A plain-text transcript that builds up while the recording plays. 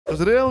So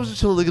today I was just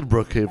chilling in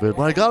Brookhaven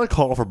when I got a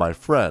call from my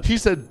friend. He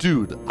said,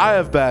 dude, I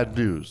have bad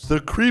news.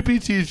 The creepy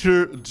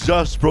teacher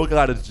just broke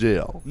out of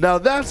jail. Now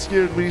that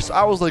scared me, so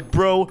I was like,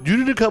 bro, you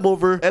need to come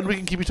over and we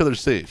can keep each other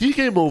safe. He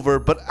came over,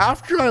 but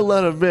after I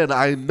let him in,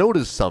 I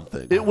noticed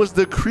something. It was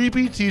the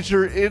creepy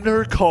teacher in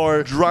her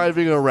car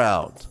driving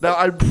around. Now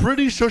I'm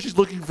pretty sure she's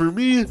looking for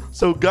me,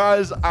 so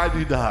guys, I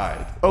need to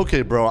hide.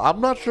 Okay, bro,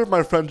 I'm not sure if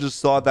my friend just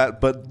saw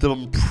that, but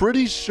I'm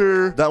pretty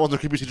sure that was the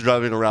creepy teacher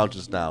driving around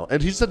just now.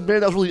 And he said,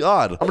 man, that was really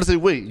odd. I'm gonna say,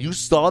 wait, you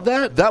saw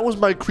that? That was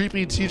my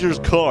creepy teacher's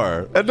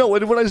car. And no,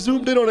 and when I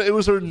zoomed in on it, it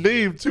was her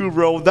name too,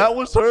 bro. That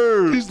was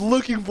her. She's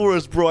looking for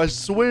us, bro. I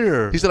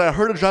swear. He said, I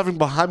heard her driving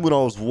behind me when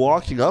I was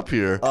walking up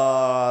here.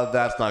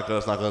 That's not good.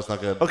 That's not good. That's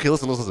not good. Okay,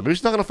 listen. Maybe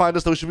she's not gonna find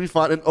us, though. We should be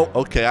fine. And, oh,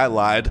 okay, I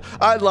lied.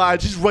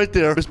 She's right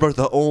there. Miss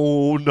Bertha.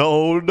 Oh,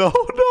 no, no,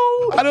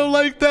 no. I don't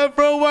like that,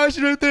 bro. Why is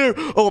she right there?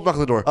 Oh, I'm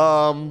knocking the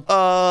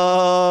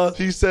door.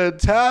 He said,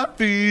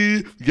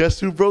 Tappy,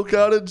 guess who broke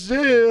out of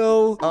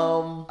jail?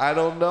 I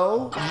don't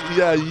know.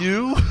 Yeah,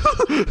 you?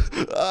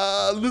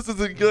 This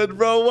isn't good,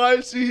 bro. Why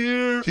is she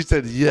here? She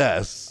said,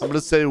 yes. I'm gonna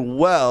say,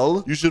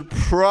 well, you should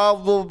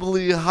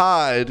probably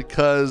hide,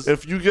 because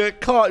if you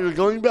get caught, you're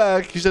going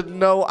back. He said,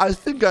 no, I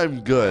think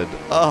I'm good.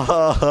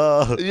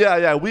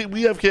 Yeah,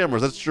 we have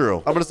cameras. That's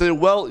true. I'm gonna say,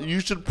 well, you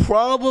should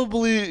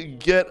probably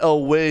get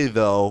away,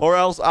 though, or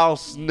else I'll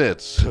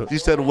snitch. He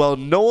said, well,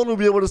 no one will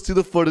be able to see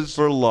the footage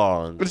for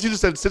long. But she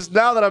just said, since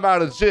now that I'm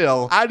out of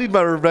jail, I need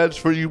my revenge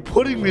for you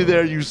putting me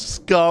there, you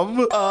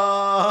scum.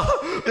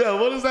 Yeah,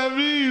 what does that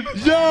mean?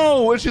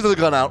 Yo, and she has a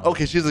gun out.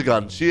 Okay, she has a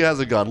gun. She has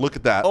a gun. Look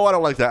at that. Oh, I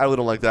don't like that. I really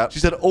don't like that. She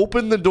said,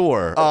 open the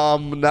door.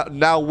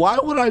 Now, why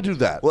would I do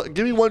that? Well,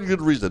 give me one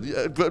good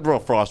reason. Bro,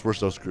 Frost, we're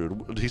so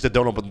screwed. He said,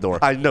 don't open the door.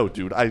 I know,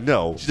 dude. I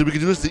know. She said, we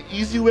can do this the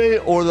easy way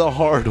or the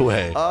hard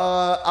way.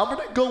 I'm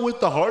gonna go with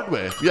the hard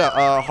way.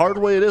 Yeah, hard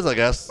way it is, I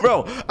guess.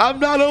 Bro, I'm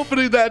not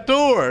opening that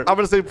door. I'm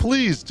gonna say,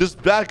 please,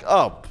 just back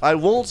up. I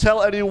won't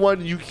tell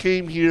anyone you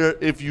came here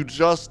if you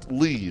just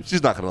leave.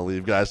 She's not gonna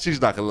leave, guys.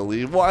 She's not gonna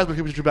leave. Why is my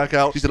computer back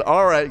out? She said,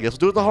 all right, guess we'll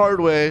do it the hard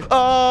way.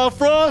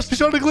 Frost, he's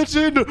trying to glitch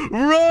in.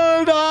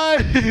 Run,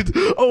 hide.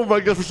 Oh my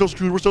gosh, we're so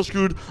screwed. We're so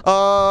screwed. Put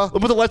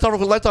the lights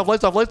off,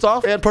 lights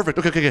off. And perfect.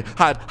 Okay.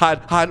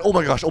 Hide. Oh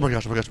my gosh, we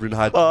need to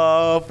hide.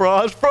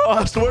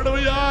 Frost, where do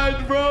we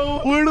hide,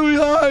 bro? Where do we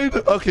hide?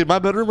 Okay, my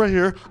bedroom right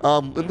here.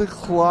 In the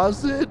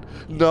closet?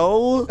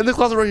 No. In the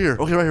closet right here.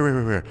 Okay, right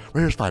here.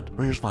 Right here's fine.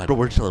 Bro,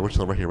 we're chilling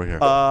right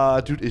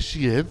here. Dude, is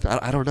she in?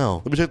 I don't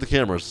know. Let me check the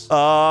cameras. She's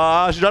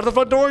not at the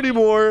front door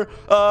anymore.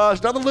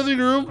 She's not in the living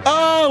room.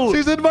 Oh,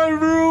 she's in my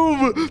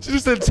room. She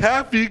just said,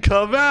 Tappy,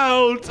 come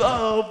out.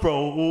 Oh,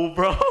 bro.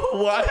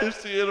 Why is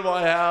she in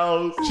my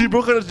house? She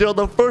broke out of jail.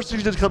 The first thing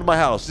she did come to my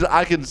house. She said,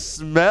 I can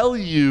smell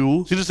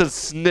you. She just said,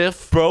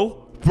 sniff, bro,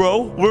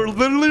 we're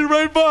literally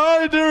right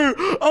behind her.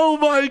 Oh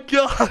my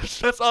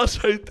gosh, that's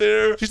us right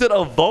there. She said,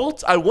 a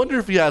vault? I wonder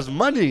if he has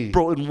money.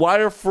 Bro, and why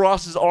are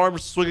Frost's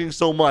arms swinging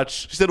so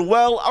much? She said,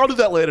 well, I'll do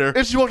that later.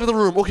 And she walked in the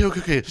room.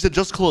 Okay. She said,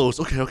 just close.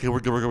 Okay, we're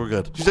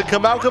good. She said,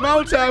 come out,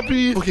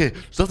 Tappy. Okay,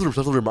 stop the room.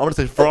 I'm gonna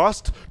say,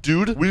 Frost,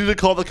 dude, we need to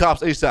call the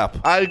cops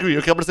ASAP. I agree.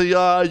 Okay, I'm gonna say,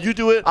 you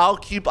do it. I'll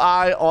keep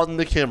eye on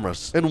the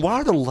cameras. And why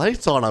are the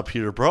lights on up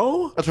here,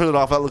 bro? I turned it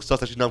off. That looks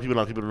sus. Actually, now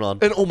keep it on.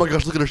 And oh my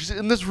gosh, look at her. She's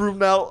in this room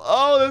now.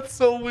 Oh, that's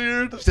so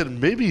weird. She said,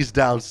 maybe he's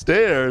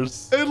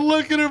downstairs. And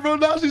look at her, bro.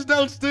 Now she's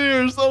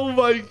downstairs. Oh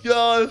my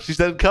gosh. She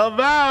said, come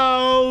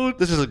out.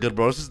 This isn't good,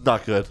 bro. This is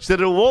not good. She said,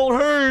 it won't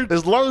hurt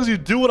as long as you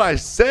do what I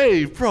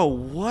say. Bro,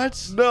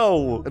 what?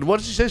 No. And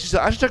what did she say? She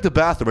said, I should check the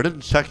bathroom. I didn't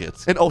check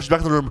it. And oh, she's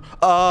back in the room.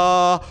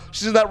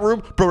 She's in that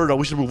room. Bro, no,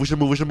 we should move.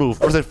 I'm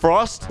gonna say,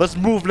 Frost, let's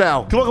move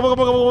now. Come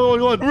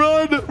on.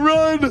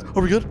 Run.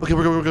 Are we good? Okay,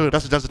 we're good.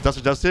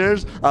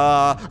 Downstairs.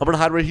 I'm gonna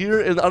hide right here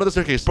and under the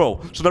staircase.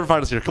 Bro, she'll never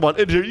find us here. Come on,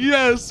 in here.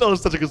 Yes. Oh,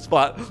 it's such a good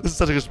spot. This is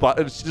such a good spot.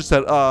 And she just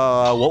said,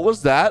 what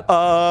was that?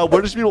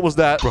 Where did she mean what was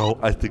that? Bro,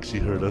 I think she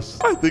heard us.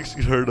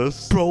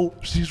 Bro,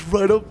 she's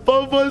right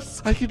above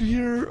us. I can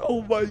hear her.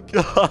 Oh my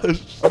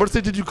gosh. I'm gonna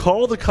say, did you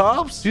call the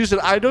cops? She said,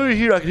 I know you're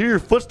here. I can hear your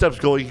footsteps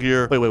going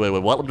here. Wait.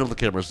 What? Let me know the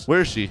cameras.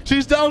 Where is she?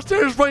 She's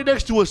downstairs right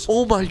next to us.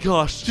 Oh my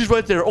gosh. She's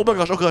right there. Oh my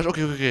gosh. Okay.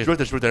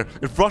 She's right there.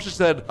 And Frost just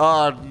said,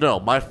 no,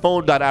 my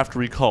phone died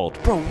after he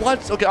called. Bro,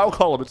 what? Okay, I'll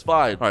call him. It's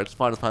fine. All right, it's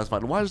fine.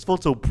 Why is his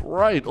phone so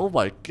bright? Oh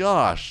my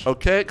gosh.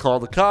 Okay, call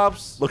the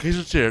cops.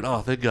 Location shared. Oh,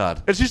 thank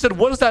God. And she said,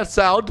 what is that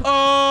sound?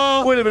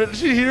 Oh, wait a minute. Did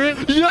she hear it?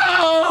 Yo!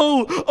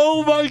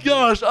 Oh my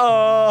gosh.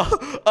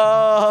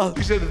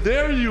 She said,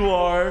 there you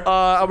are.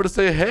 I'm gonna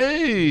say,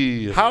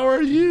 hey, how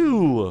are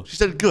you? She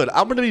said, good.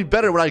 I'm gonna be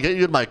better when I get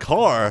you in my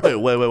car. Wait.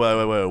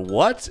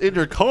 What? In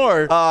your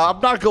car? I'm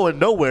not going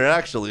nowhere,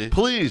 actually.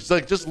 Please,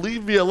 just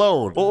leave me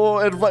alone. Oh,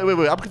 and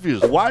wait. I'm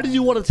confused. Why do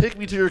you want to take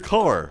me to your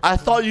car? I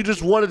thought you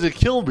just wanted to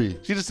kill me.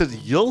 She just said,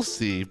 you'll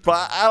see.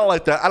 But I don't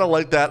like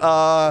that.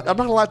 I'm not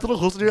gonna lie, it's a little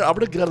close in here. I'm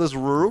gonna get out of this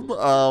room,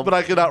 but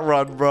I cannot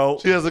run, bro.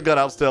 She hasn't got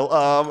out still.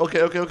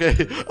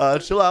 Okay.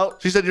 Chill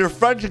out. She said your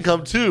friend can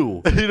come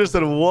too. And he just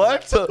said,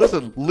 what?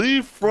 Listen,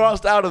 leave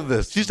Frost out of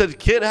this. She said,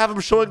 can't have him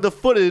showing the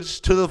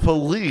footage to the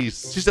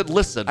police. She said,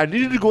 listen, I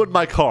need you to go in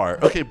my car.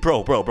 Okay,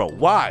 bro.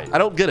 Why? I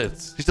don't get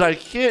it. She said, I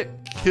can't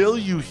kill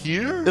you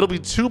here? It'll be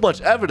too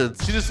much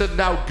evidence. She just said,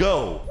 now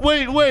go.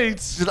 Wait.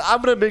 She said,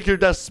 I'm gonna make your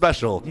death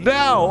special.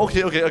 Now.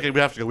 Okay. We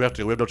have to go. We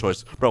have no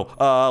choice.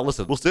 Bro,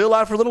 listen, we'll stay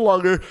alive for a little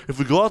longer if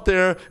we go out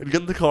there and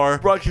get in the car.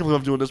 Bro, I can't believe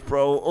I'm doing this,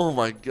 bro. Oh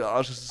my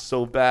gosh, this is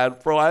so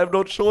bad. Bro, I have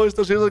no choice.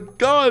 She has a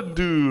gun,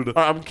 dude. All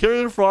right, I'm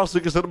carrying Frost so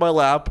he can sit in my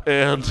lap,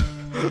 and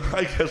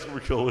I guess we're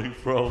going,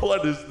 bro.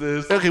 What is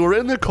this? Okay, we're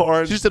in the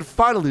car, and she said,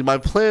 finally, my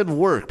plan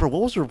worked. Bro,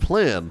 what was her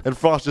plan? And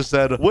Frost just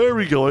said, where are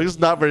we going? It's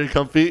not very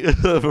comfy.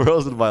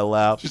 Bro's in my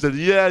lap. She said,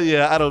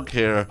 yeah, I don't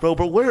care. Bro,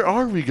 where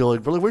are we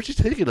going, bro? Like, where's she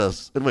taking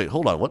us? And wait,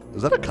 hold on. What?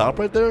 Is that a cop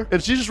right there?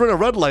 And she just ran a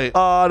red light.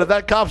 Did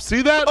that cop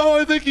see that? Oh,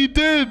 I think he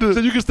did. He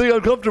said, you can stay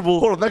uncomfortable.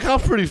 Hold on, that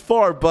cop's pretty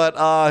far,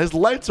 but his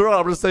lights are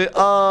on. I'm gonna say,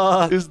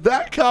 is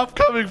that cop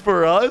coming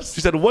for us?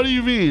 She said, what do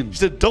you mean? She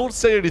said, don't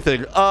say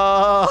anything.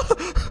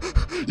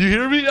 You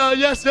hear me?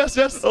 Yes.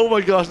 Oh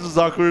my gosh, this is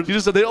awkward. She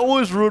just said, they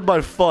always ruin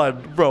my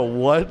fun. Bro,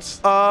 what?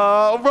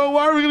 Bro,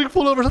 why are we getting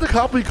pulled over? Is that the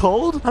cop we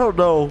called? I don't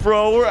know.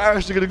 Bro, we're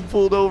actually getting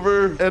pulled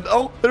over. And,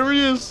 oh, there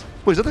he is.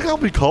 Wait, is that the cop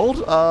we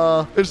called?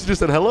 And she just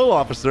said, hello,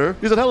 officer.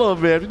 He said, hello,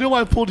 ma'am. You know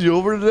why I pulled you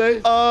over today?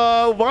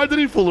 Why did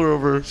he pull her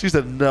over? She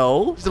said,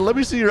 no. She said, let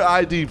me see your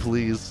ID,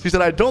 please. She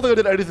said, I don't think I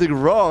did anything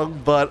wrong,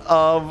 but,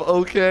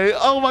 okay.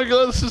 Oh my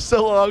God, this is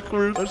so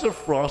awkward. I just have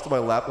Frost in my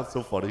lap. That's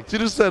so funny. She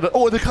just said,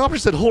 oh, and the cop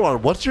just said, hold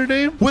on, what's your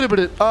name? Wait a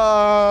minute.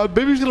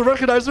 Maybe he's gonna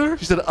recognize her.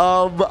 She said,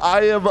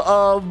 I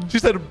am, she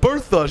said,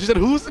 Bertha. She said,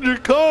 who's in your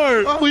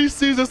car? Oh, he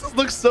sees us. This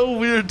looks so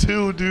weird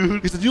too,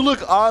 dude. He said, you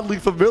look oddly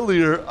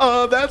familiar.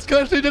 That's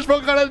because she just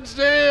broke out of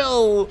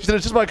jail. She said,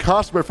 it's just my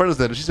costume. My friend is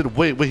in. She said,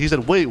 wait. He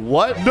said, wait,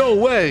 what? No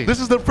way. This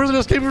is the prison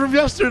that came from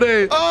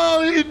yesterday.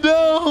 Oh, he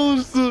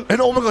knows.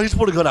 And oh my God, he's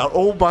pulling a gun out.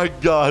 Oh my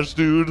gosh,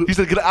 dude. He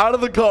said, get out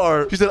of the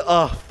car. She said,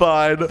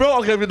 fine. Bro,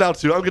 okay, I'm getting out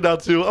too. I'm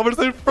gonna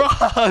say,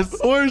 Frost,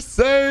 we're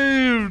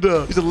saved.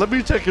 He said, let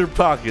me check your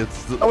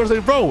pockets. I'm gonna say,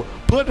 bro,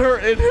 put her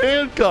in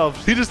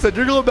handcuffs. He just said,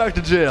 you're going back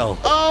to jail.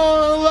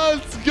 Oh,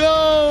 let's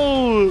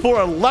go.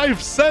 For a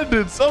life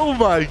sentence. Oh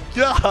my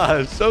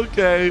gosh.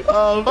 Okay.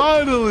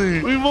 Finally.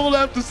 We won't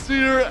have to see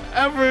her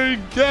ever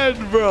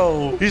again,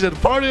 bro. He said,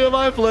 party at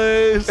my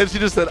place. And she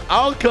just said,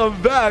 I'll come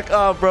back.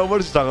 Bro,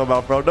 what is she talking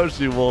about, bro? No,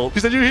 she won't. She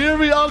said, you hear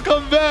me? I'll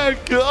come back.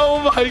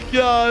 Oh my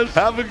gosh.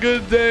 Have a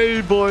good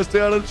day, boy.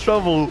 Stay out of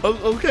trouble.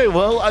 Okay,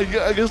 well, I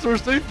guess we're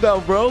safe now,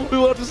 bro. We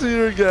won't have to see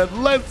her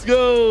again. Let's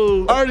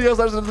go. Alrighty, guys,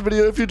 that's the end of the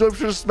video. If you enjoyed, be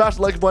sure to smash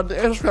the like button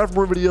and subscribe for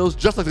more videos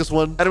just like this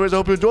one. Anyways, I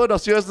hope you enjoyed. I'll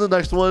see you guys in the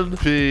next one.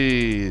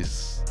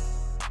 Peace.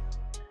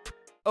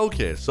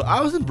 Okay, so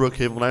I was in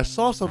Brookhaven when I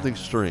saw something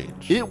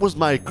strange. It was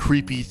my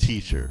creepy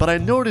teacher, but I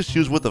noticed she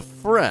was with a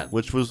friend,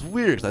 which was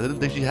weird because I didn't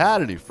think she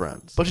had any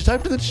friends. But she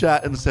typed in the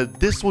chat and said,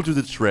 this will do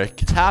the trick.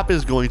 Tap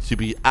is going to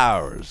be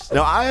ours.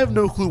 Now, I have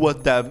no clue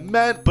what that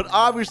meant, but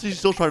obviously she's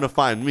still trying to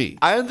find me.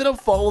 I ended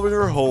up following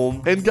her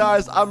home, and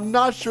guys, I'm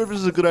not sure if this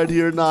is a good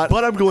idea or not,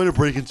 but I'm going to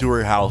break into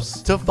her house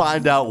to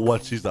find out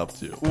what she's up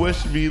to.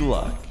 Wish me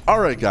luck. All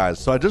right, guys,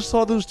 so I just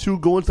saw those two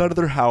go inside of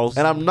their house,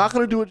 and I'm not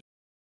going to do it